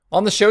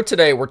On the show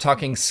today, we're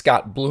talking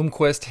Scott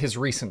Bloomquist, his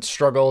recent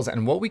struggles,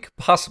 and what we could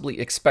possibly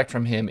expect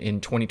from him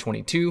in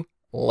 2022.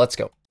 Let's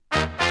go.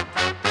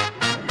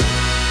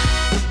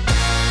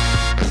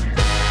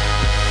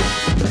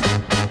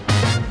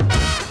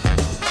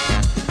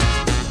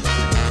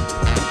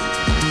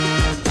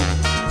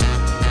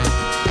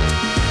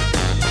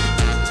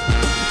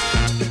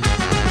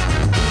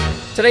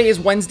 Today is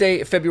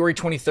Wednesday, February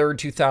 23rd,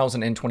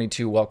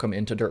 2022. Welcome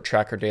into Dirt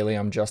Tracker Daily.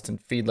 I'm Justin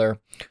Fiedler.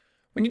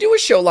 When you do a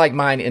show like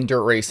mine in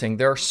dirt racing,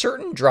 there are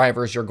certain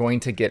drivers you're going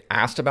to get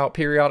asked about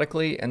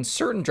periodically, and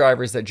certain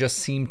drivers that just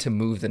seem to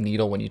move the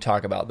needle when you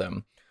talk about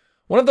them.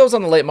 One of those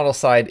on the late model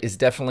side is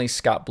definitely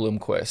Scott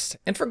Bloomquist,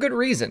 and for good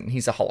reason.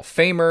 He's a Hall of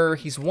Famer,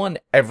 he's won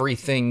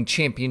everything,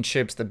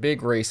 championships, the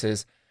big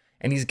races,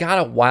 and he's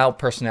got a wild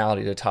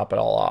personality to top it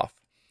all off.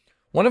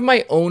 One of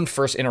my own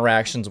first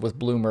interactions with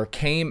Bloomer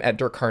came at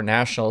Dirt Car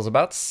Nationals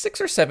about 6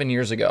 or 7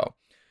 years ago.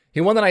 He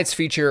won the night's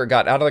feature,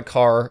 got out of the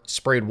car,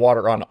 sprayed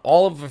water on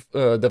all of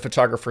the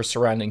photographers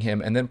surrounding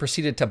him, and then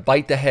proceeded to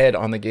bite the head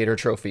on the Gator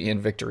Trophy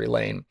in Victory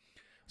Lane.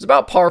 It was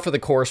about par for the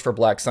course for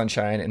Black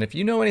Sunshine, and if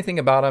you know anything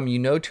about him, you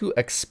know to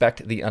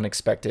expect the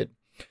unexpected.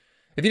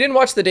 If you didn't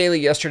watch the daily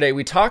yesterday,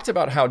 we talked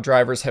about how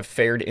drivers have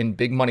fared in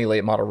big money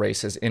late model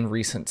races in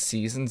recent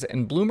seasons,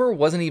 and Bloomer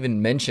wasn't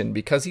even mentioned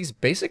because he's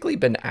basically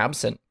been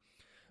absent.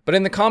 But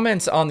in the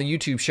comments on the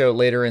YouTube show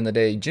later in the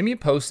day, Jimmy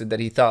posted that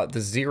he thought the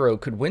Zero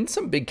could win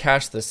some big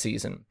cash this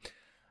season.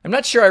 I'm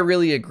not sure I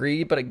really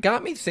agree, but it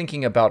got me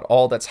thinking about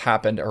all that's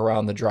happened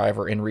around the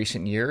driver in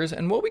recent years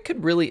and what we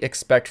could really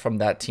expect from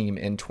that team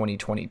in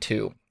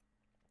 2022.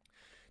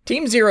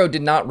 Team Zero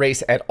did not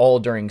race at all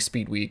during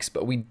Speed Weeks,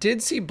 but we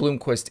did see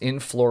Bloomquist in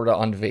Florida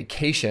on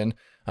vacation,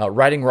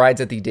 riding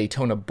rides at the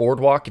Daytona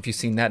Boardwalk, if you've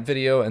seen that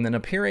video, and then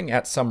appearing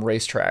at some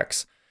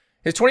racetracks.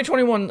 His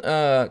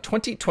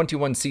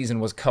 2021 season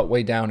was cut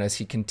way down as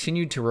he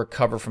continued to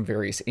recover from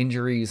various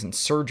injuries and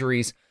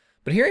surgeries,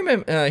 but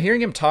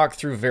hearing him talk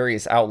through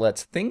various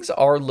outlets, things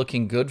are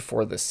looking good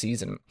for this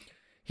season.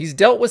 He's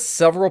dealt with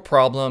several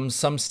problems,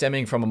 some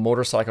stemming from a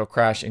motorcycle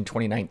crash in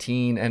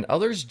 2019, and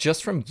others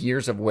just from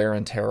years of wear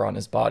and tear on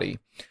his body.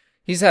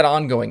 He's had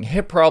ongoing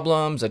hip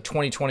problems, a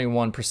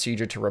 2021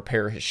 procedure to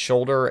repair his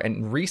shoulder,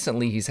 and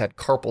recently he's had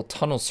carpal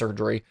tunnel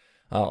surgery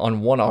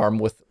on one arm,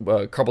 with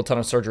carpal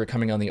tunnel surgery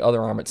coming on the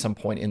other arm at some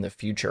point in the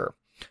future.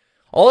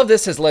 All of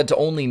this has led to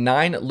only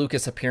 9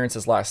 Lucas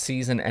appearances last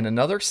season and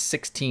another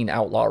 16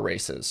 outlaw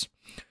races.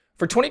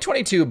 For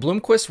 2022,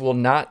 Bloomquist will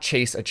not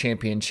chase a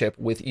championship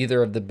with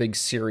either of the big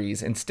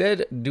series,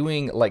 instead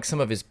doing like some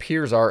of his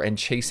peers are and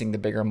chasing the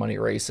bigger money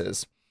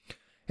races.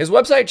 His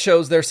website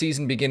shows their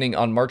season beginning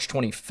on March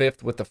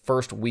 25th with the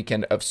first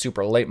weekend of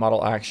super late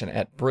model action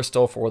at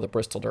Bristol for the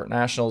Bristol Dirt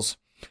Nationals.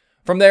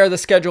 From there, the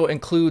schedule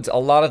includes a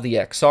lot of the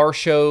XR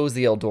shows,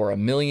 the Eldora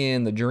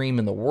Million, the Dream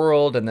in the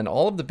World, and then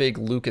all of the big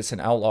Lucas and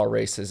Outlaw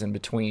races in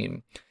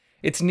between.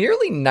 It's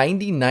nearly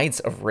 90 nights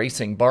of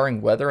racing,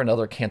 barring weather and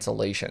other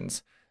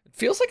cancellations. It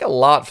feels like a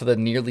lot for the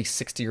nearly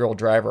 60-year-old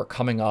driver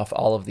coming off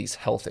all of these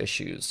health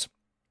issues.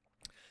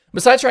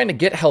 Besides trying to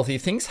get healthy,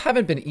 things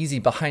haven't been easy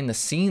behind the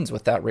scenes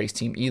with that race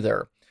team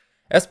either.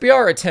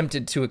 SBR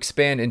attempted to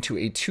expand into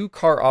a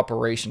 2-car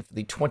operation for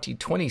the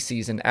 2020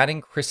 season, adding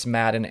Chris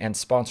Madden and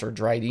sponsor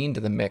Dryden to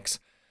the mix,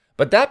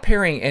 but that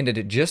pairing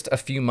ended just a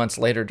few months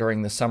later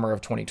during the summer of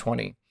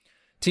 2020.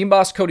 Team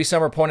boss Cody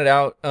Summer pointed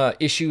out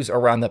issues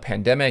around the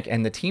pandemic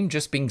and the team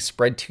just being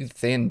spread too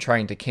thin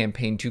trying to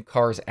campaign 2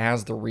 cars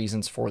as the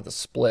reasons for the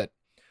split.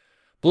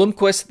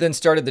 Bloomquist then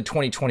started the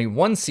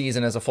 2021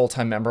 season as a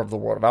full-time member of the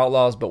World of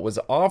Outlaws, but was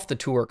off the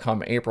tour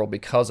come April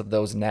because of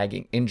those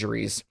nagging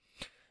injuries.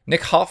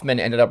 Nick Hoffman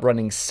ended up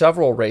running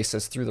several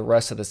races through the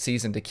rest of the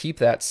season to keep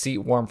that seat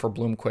warm for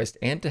Bloomquist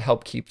and to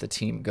help keep the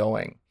team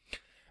going.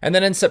 And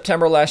then in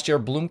September last year,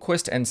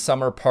 Bloomquist and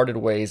Summer parted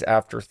ways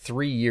after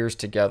 3 years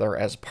together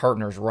as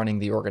partners running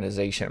the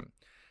organization.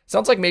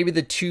 Sounds like maybe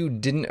the two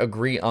didn't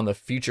agree on the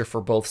future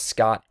for both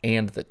Scott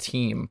and the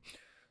team.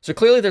 So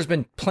clearly there's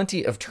been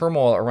plenty of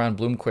turmoil around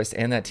Bloomquist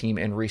and that team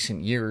in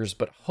recent years,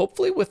 but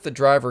hopefully with the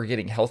driver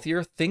getting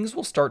healthier, things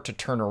will start to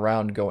turn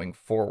around going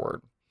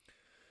forward.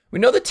 We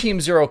know the Team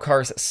Zero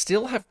cars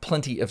still have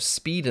plenty of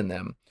speed in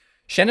them.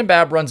 Shannon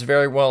Babb runs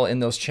very well in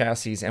those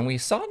chassis, and we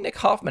saw Nick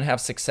Hoffman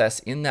have success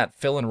in that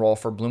fill-in role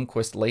for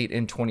Bloomquist late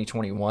in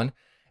 2021,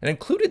 and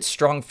included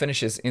strong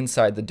finishes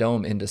inside the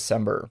dome in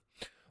December.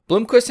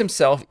 Bloomquist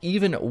himself,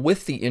 even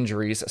with the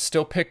injuries,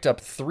 still picked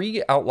up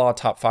 3 Outlaw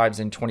top 5s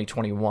in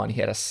 2021. He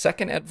had a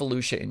 2nd at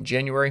Volusia in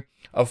January,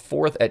 a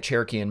 4th at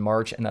Cherokee in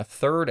March, and a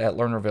 3rd at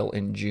Lernerville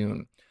in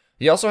June.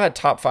 He also had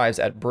top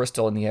 5s at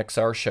Bristol in the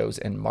XR shows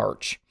in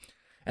March.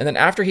 And then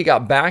after he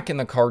got back in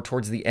the car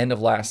towards the end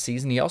of last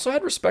season, he also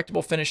had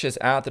respectable finishes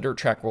at the Dirt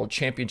Track World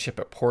Championship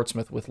at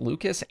Portsmouth with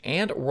Lucas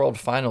and World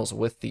Finals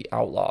with the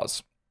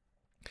Outlaws.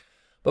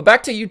 But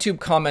back to YouTube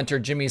commenter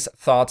Jimmy's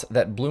thoughts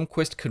that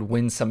Bloomquist could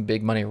win some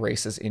big money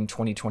races in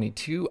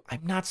 2022.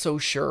 I'm not so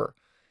sure.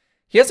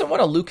 He hasn't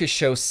won a Lucas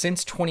show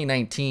since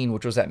 2019,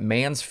 which was at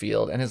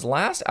Mansfield, and his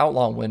last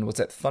Outlaw win was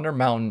at Thunder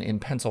Mountain in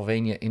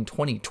Pennsylvania in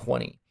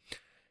 2020.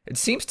 It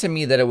seems to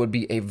me that it would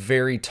be a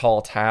very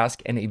tall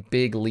task and a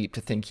big leap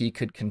to think he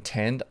could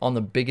contend on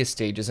the biggest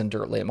stages in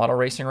dirt late model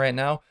racing right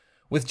now,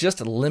 with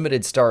just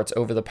limited starts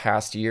over the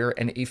past year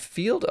and a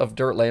field of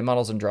dirt late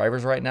models and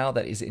drivers right now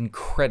that is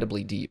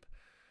incredibly deep.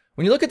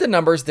 When you look at the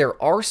numbers,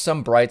 there are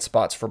some bright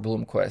spots for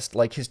Bloomquist,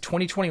 like his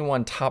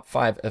 2021 top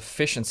 5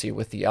 efficiency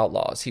with the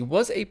Outlaws. He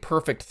was a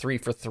perfect 3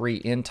 for 3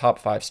 in top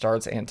 5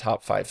 starts and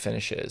top 5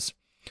 finishes.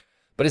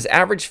 But his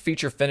average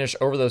feature finish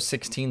over those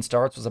 16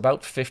 starts was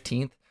about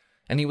 15th,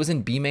 and he was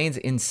in B-mains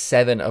in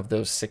 7 of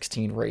those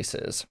 16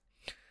 races.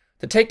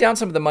 To take down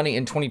some of the money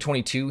in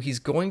 2022, he's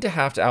going to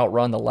have to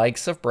outrun the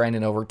likes of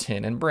Brandon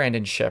Overton and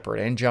Brandon Shepard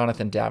and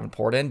Jonathan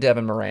Davenport and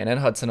Devin Moran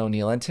and Hudson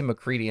O'Neal and Tim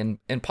McCready and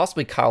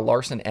possibly Kyle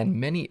Larson and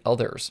many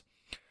others.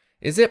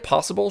 Is it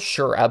possible?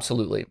 Sure,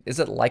 absolutely. Is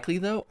it likely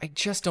though? I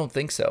just don't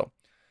think so.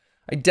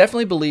 I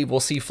definitely believe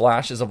we'll see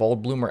flashes of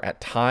Old Bloomer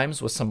at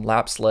times with some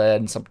lap sled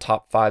and some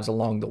top 5s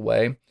along the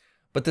way,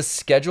 but the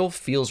schedule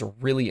feels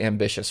really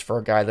ambitious for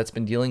a guy that's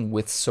been dealing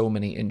with so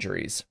many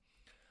injuries.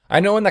 I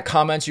know in the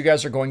comments you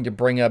guys are going to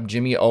bring up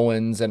Jimmy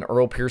Owens and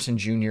Earl Pearson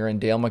Jr. and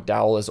Dale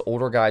McDowell as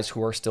older guys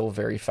who are still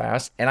very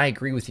fast, and I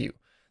agree with you.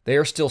 They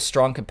are still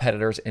strong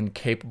competitors and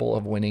capable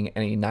of winning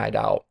any night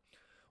out.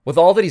 With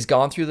all that he's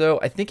gone through,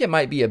 though, I think it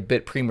might be a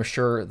bit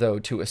premature, though,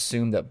 to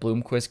assume that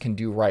Bloomquist can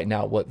do right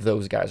now what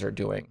those guys are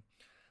doing.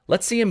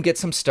 Let's see him get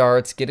some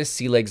starts, get his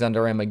sea legs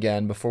under him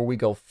again before we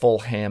go full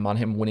ham on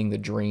him winning the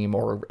Dream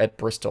or at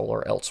Bristol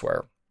or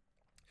elsewhere.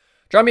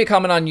 Drop me a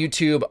comment on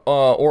YouTube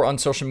or on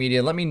social media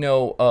and let me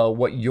know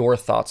what your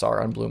thoughts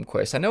are on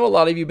Bloomquist. I know a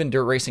lot of you have been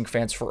dirt racing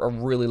fans for a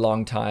really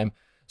long time.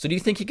 So do you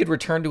think he could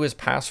return to his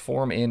past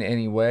form in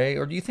any way?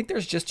 Or do you think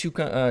there's just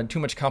too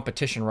much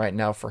competition right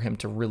now for him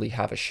to really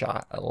have a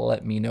shot?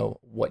 Let me know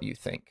what you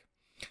think.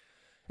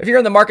 If you're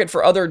in the market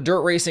for other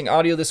dirt racing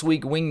audio this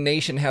week, Wing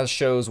Nation has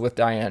shows with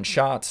Diane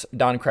Schatz,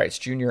 Don Kreitz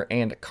Jr.,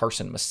 and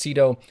Carson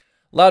Macedo.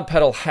 Loud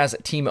Pedal has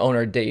team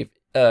owner Dave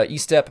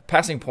Estep.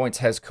 Passing Points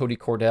has Cody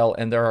Cordell,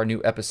 and there are new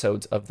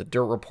episodes of the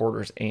Dirt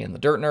Reporters and the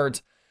Dirt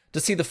Nerds. To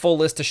see the full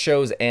list of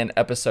shows and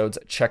episodes,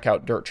 check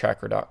out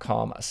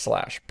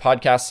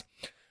dirttracker.com/podcasts.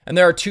 And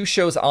there are 2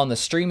 shows on the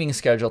streaming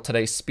schedule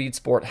today. Speed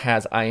Sport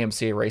has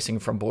IMCA Racing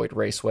from Boyd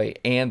Raceway,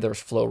 and there's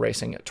Flow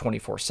Racing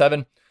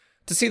 24/7.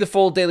 To see the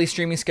full daily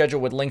streaming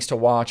schedule with links to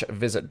watch,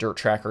 visit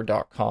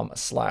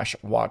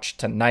dirttracker.com/watch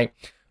tonight.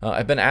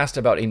 I've been asked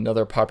about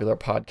another popular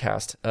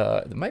podcast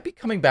that might be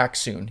coming back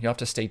soon. You'll have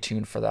to stay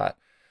tuned for that.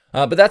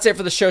 But that's it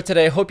for the show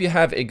today. Hope you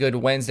have a good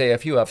Wednesday.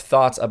 If you have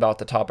thoughts about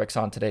the topics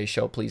on today's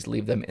show, please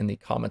leave them in the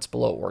comments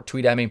below or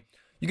tweet at me.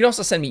 You can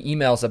also send me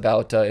emails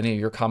about any of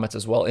your comments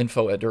as well.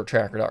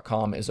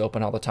 info@dirttracker.com is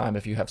open all the time.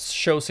 If you have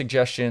show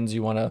suggestions,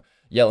 you want to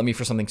yell at me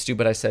for something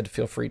stupid I said,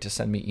 feel free to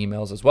send me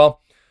emails as well.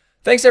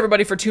 Thanks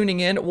everybody for tuning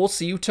in. We'll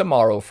see you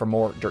tomorrow for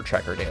more Dirt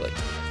Tracker Daily.